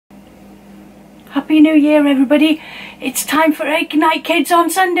Happy New Year, everybody. It's time for Ignite Kids on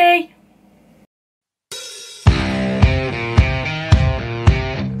Sunday.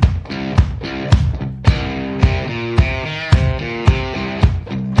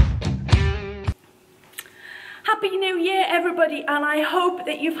 Happy New Year, everybody, and I hope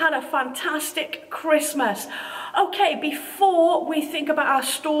that you've had a fantastic Christmas. Okay, before we think about our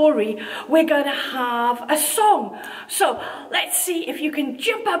story, we're going to have a song. So let's see if you can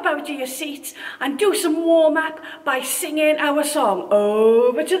jump up out of your seats and do some warm-up by singing our song.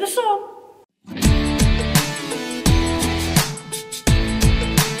 Over to the song.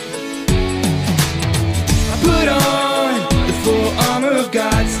 Put on the full armor of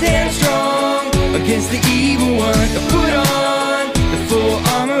God, stand strong against the evil one. Put on the full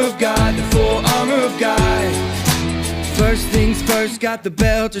armor of God, the full armor of God. First things first, got the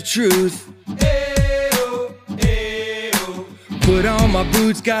belt of truth. Ayo, ayo. Put on my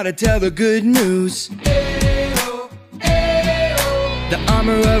boots, gotta tell the good news. Ayo, ayo. The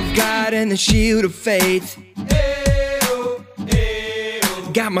armor of God and the shield of faith. Ayo,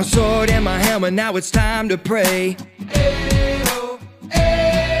 ayo. Got my sword and my helmet, now it's time to pray. Ayo,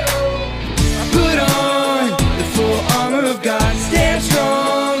 ayo. Put on the full armor of God, stand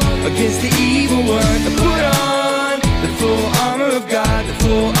strong against the evil one. Put on the full armor of God, the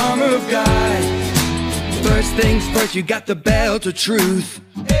full armor of God. First things first, you got the belt of truth.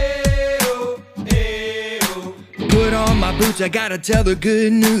 Ayo, ayo. Put on my boots, I gotta tell the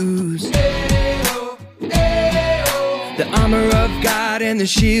good news. Ayo, ayo. The armor of God and the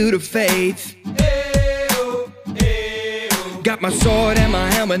shield of faith. Ayo, ayo. Got my sword and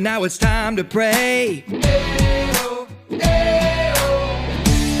my helmet, now it's time to pray. Ayo, ayo.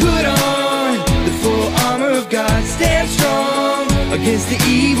 Put on the full armor of God, stand strong against the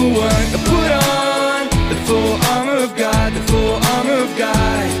evil one. Put on the full armor of God, the full armor of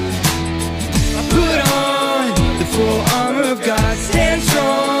God. Put on the full armor of God, stand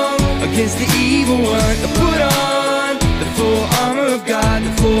strong against the evil one. Put on the full armor of God,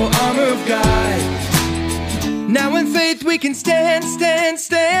 the full armor of God. Now in faith we can stand, stand,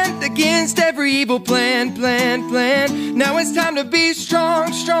 stand against every evil plan, plan, plan. Now it's time to be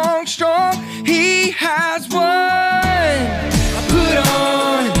strong, strong, strong. He has won. Put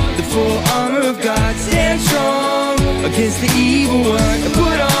on the full armor of God, stand strong against the evil one.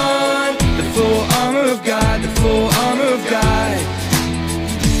 Put on the full armor of God, the full armor of God.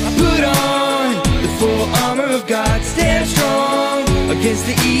 Put on the full armor of God, stand strong against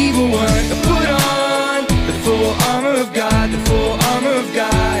the evil one. Put on the full armor of God, the full armor of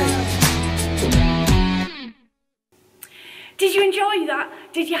God. Did you enjoy that?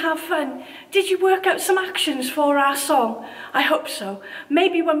 Did you have fun? Did you work out some actions for our song? I hope so.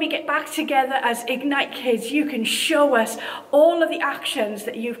 Maybe when we get back together as Ignite Kids, you can show us all of the actions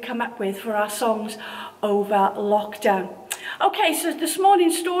that you've come up with for our songs over lockdown. Okay, so this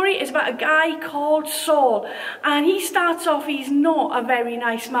morning's story is about a guy called Saul, and he starts off, he's not a very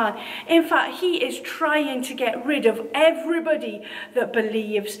nice man. In fact, he is trying to get rid of everybody that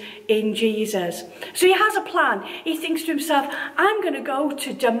believes in Jesus. So he has a plan. He thinks to himself, I'm going to go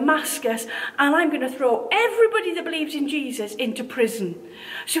to Damascus and I'm going to throw everybody that believes in Jesus into prison.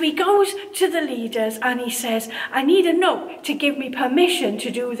 So he goes to the leaders and he says, I need a note to give me permission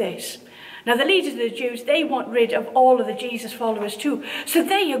to do this. Now the leaders of the Jews, they want rid of all of the Jesus followers too. So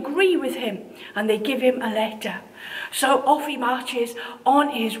they agree with him and they give him a letter. So off he marches on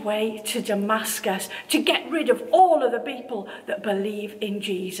his way to Damascus to get rid of all of the people that believe in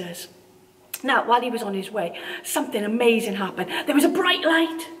Jesus. Now, while he was on his way, something amazing happened. There was a bright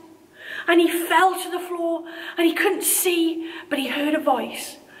light and he fell to the floor and he couldn't see, but he heard a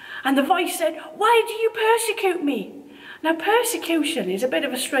voice. And the voice said, why do you persecute me? Now, persecution is a bit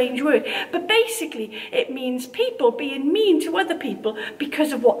of a strange word, but basically it means people being mean to other people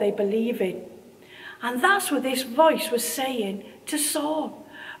because of what they believe in. And that's what this voice was saying to Saul.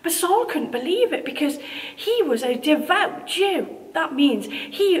 But Saul couldn't believe it because he was a devout Jew. That means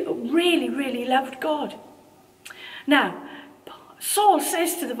he really, really loved God. Now, Saul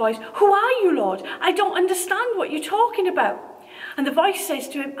says to the voice, who are you, Lord? I don't understand what you're talking about. And the voice says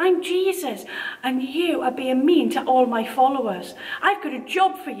to him, I'm Jesus, and you are being mean to all my followers. I've got a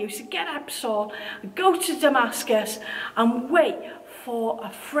job for you, so get up, Saul, go to Damascus and wait for a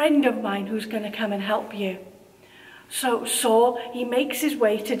friend of mine who's going to come and help you. So Saul, he makes his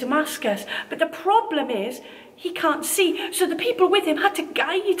way to Damascus, but the problem is he can't see, so the people with him had to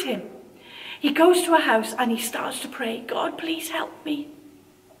guide him. He goes to a house and he starts to pray, God, please help me.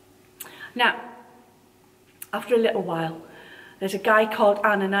 Now, after a little while, There's a guy called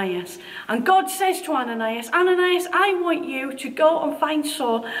Ananias. And God says to Ananias, Ananias, I want you to go and find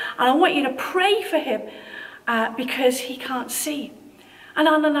Saul, and I want you to pray for him because he can't see. And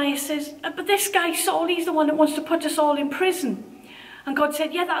Ananias says, but this guy Saul, he's the one that wants to put us all in prison. And God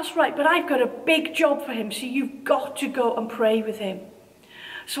said, yeah, that's right, but I've got a big job for him, so you've got to go and pray with him.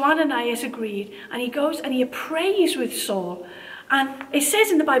 So Ananias agreed, and he goes and he prays with Saul. And it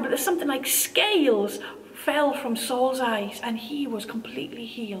says in the Bible that something like scales fell from Saul's eyes, and he was completely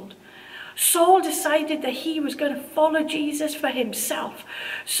healed. Saul decided that he was going to follow Jesus for himself.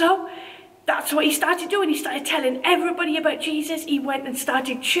 So that's what he started doing. He started telling everybody about Jesus. He went and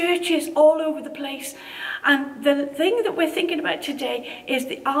started churches all over the place. And the thing that we're thinking about today is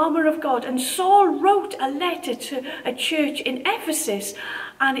the armour of God. And Saul wrote a letter to a church in Ephesus,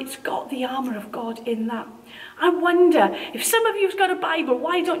 and it's got the armour of God in that. I wonder, if some of you've got a Bible,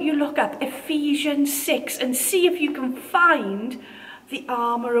 why don't you look up Ephesians 6 and see if you can find the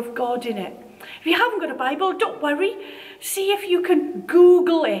armour of God in it. If you haven't got a Bible, don't worry. See if you can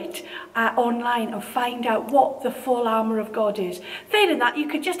Google it online and find out what the full armour of God is. Failing that, you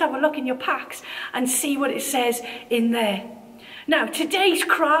could just have a look in your packs and see what it says in there. Now, today's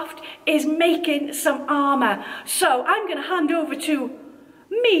craft is making some armour. So I'm going to hand over to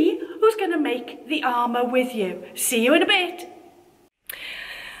me, who's going to make the armour with you. See you in a bit.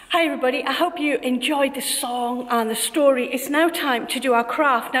 Hi everybody, I hope you enjoyed the song and the story. It's now time to do our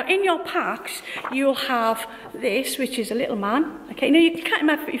craft. Now in your packs you'll have this, which is a little man. Okay, now you can cut him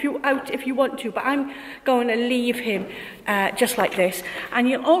out if you want to, but I'm going to leave him just like this. And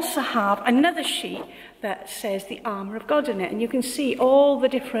you'll also have another sheet that says the armour of God in it, and you can see all the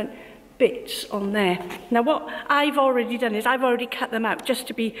different bits on there. Now what I've already done is I've already cut them out just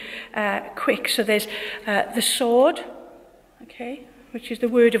to be quick. So there's the sword, okay, which is the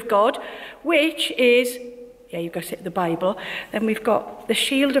word of God, which is, yeah, you've got to say the Bible. Then we've got the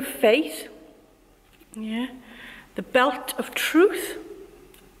shield of faith, yeah, the belt of truth,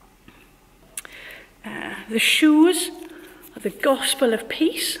 the shoes of the gospel of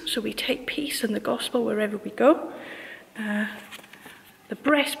peace, so we take peace and the gospel wherever we go, the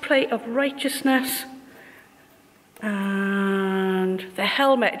breastplate of righteousness, and the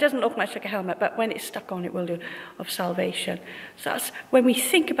helmet. It doesn't look much like a helmet, but when it's stuck on it will do, of salvation. So that's when we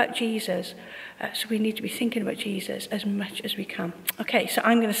think about Jesus. So we need to be thinking about Jesus as much as we can. Okay, so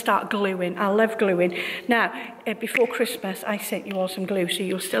I'm going to start gluing. I love gluing. Now, before Christmas, I sent you all some glue, so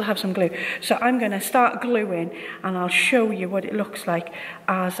you'll still have some glue. So I'm going to start gluing, and I'll show you what it looks like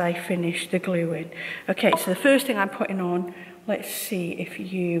as I finish the gluing. Okay, so the first thing I'm putting on, let's see if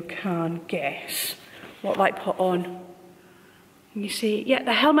you can guess what I put on. You see, yeah,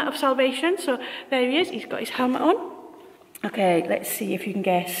 the helmet of salvation. So there he is, he's got his helmet on. Okay, let's see if you can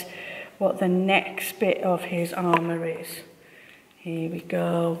guess what the next bit of his armour is. Here we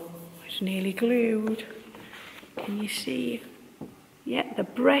go. It's nearly glued. Can you see? Yeah, the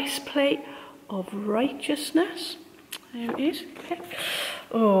breastplate of righteousness. There it is. Okay.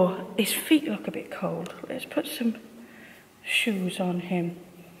 Oh, his feet look a bit cold. Let's put some shoes on him.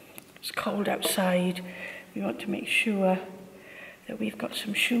 It's cold outside. We want to make sure that we've got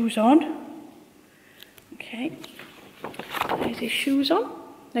some shoes on. Okay, there's his shoes on.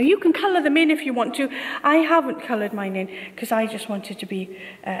 Now you can colour them in if you want to. I haven't coloured mine in because I just wanted to be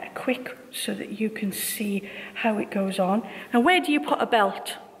quick so that you can see how it goes on. Now where do you put a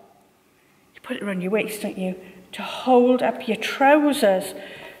belt? You put it around your waist, don't you? To hold up your trousers.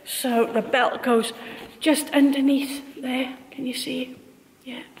 So the belt goes just underneath there. Can you see?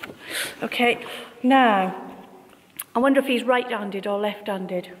 Yeah. Okay, now, I wonder if he's right-handed or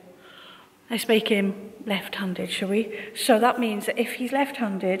left-handed. Let's make him left-handed, shall we? So that means that if he's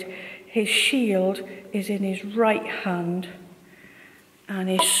left-handed, his shield is in his right hand, and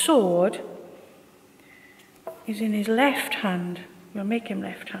his sword is in his left hand. We'll make him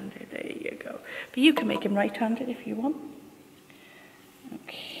left-handed, there you go. But you can make him right-handed if you want.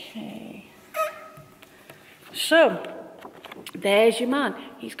 Okay. So, there's your man.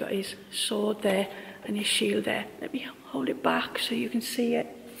 He's got his sword there and his shield there. Let me hold it back so you can see it.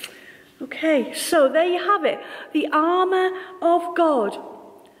 Okay, so there you have it. The armour of God.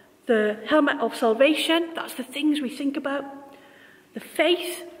 The helmet of salvation, that's the things we think about. The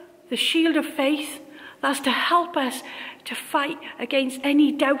faith, the shield of faith, that's to help us to fight against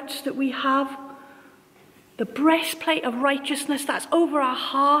any doubts that we have. The breastplate of righteousness, that's over our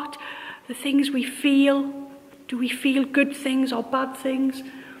heart, the things we feel. Do we feel good things or bad things?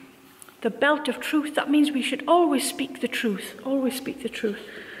 The belt of truth, that means we should always speak the truth. Always speak the truth.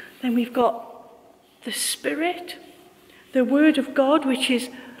 Then we've got the Spirit, the Word of God, which is,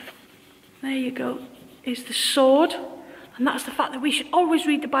 there you go, is the sword. And that's the fact that we should always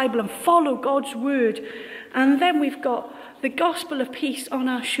read the Bible and follow God's word. And then we've got the gospel of peace on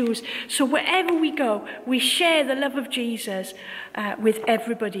our shoes. So wherever we go, we share the love of Jesus with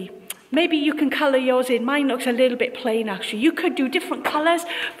everybody. Maybe you can colour yours in. Mine looks a little bit plain, actually. You could do different colours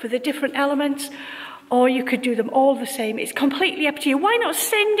for the different elements, or you could do them all the same. It's completely up to you. Why not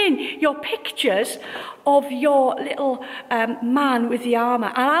send in your pictures of your little man with the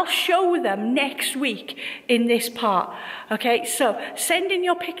armour, and I'll show them next week in this part. Okay, so send in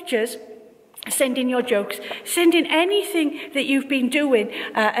your pictures, send in your jokes, send in anything that you've been doing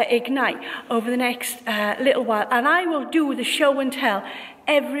at Ignite over the next little while, and I will do the show and tell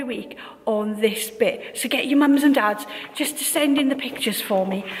every week on this bit. So get your mums and dads just to send in the pictures for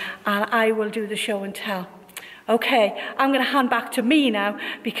me, and I will do the show and tell. Okay, I'm going to hand back to me now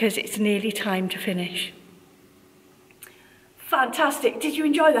because it's nearly time to finish. Fantastic. Did you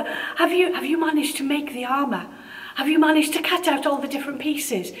enjoy that? Have you managed to make the armour? Have you managed to cut out all the different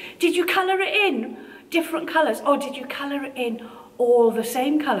pieces? Did you colour it in different colours, or did you colour it in all the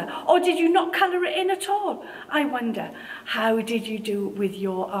same colour, or did you not colour it in at all? I wonder, how did you do with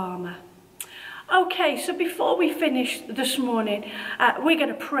your armour? Okay, so before we finish this morning, we're going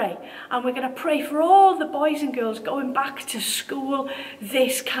to pray, and we're going to pray for all the boys and girls going back to school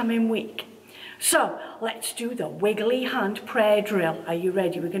this coming week. So let's do the wiggly hand prayer drill. Are you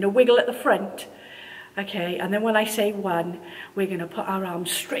ready? We're going to wiggle at the front. Okay, and then when I say one, we're going to put our arms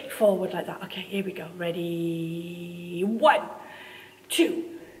straight forward like that. Okay, here we go. Ready? 1, 2,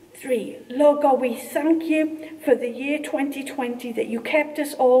 3. Lord God, we thank you for the year 2020 that you kept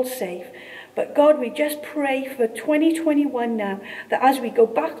us all safe. But God, we just pray for 2021 now, that as we go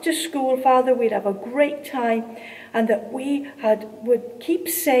back to school, Father, we'd have a great time, and that we would keep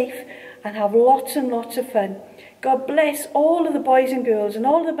safe and have lots and lots of fun. God bless all of the boys and girls and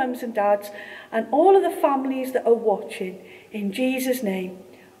all the mums and dads and all of the families that are watching. In Jesus' name,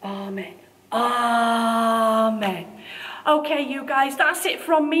 amen. Amen. Okay, you guys, that's it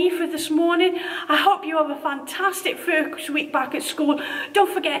from me for this morning. I hope you have a fantastic first week back at school.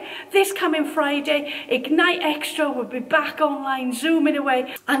 Don't forget, this coming Friday, Ignite Extra will be back online, zooming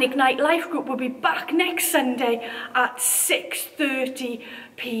away, and Ignite Life Group will be back next Sunday at 6:30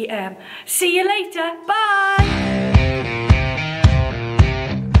 p.m. See you later. Bye.